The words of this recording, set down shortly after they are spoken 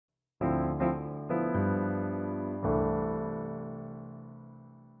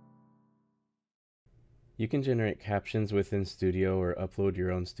You can generate captions within Studio or upload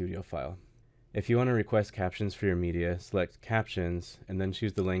your own Studio file. If you want to request captions for your media, select Captions and then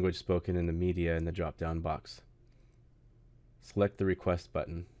choose the language spoken in the media in the drop-down box. Select the Request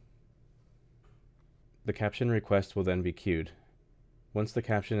button. The caption request will then be queued. Once the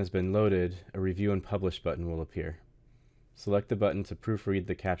caption has been loaded, a Review and Publish button will appear. Select the button to proofread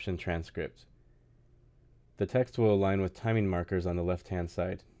the caption transcript. The text will align with timing markers on the left-hand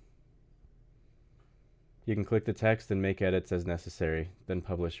side. You can click the text and make edits as necessary, then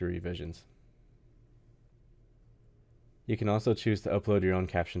publish your revisions. You can also choose to upload your own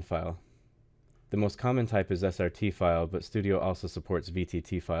caption file. The most common type is SRT file, but Studio also supports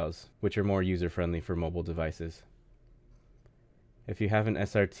VTT files, which are more user-friendly for mobile devices. If you have an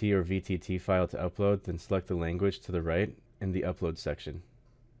SRT or VTT file to upload, then select the language to the right in the Upload section.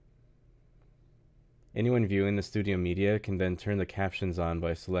 Anyone viewing the Studio media can then turn the captions on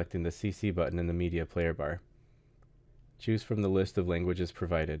by selecting the CC button in the media player bar. Choose from the list of languages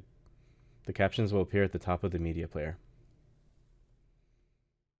provided. The captions will appear at the top of the media player.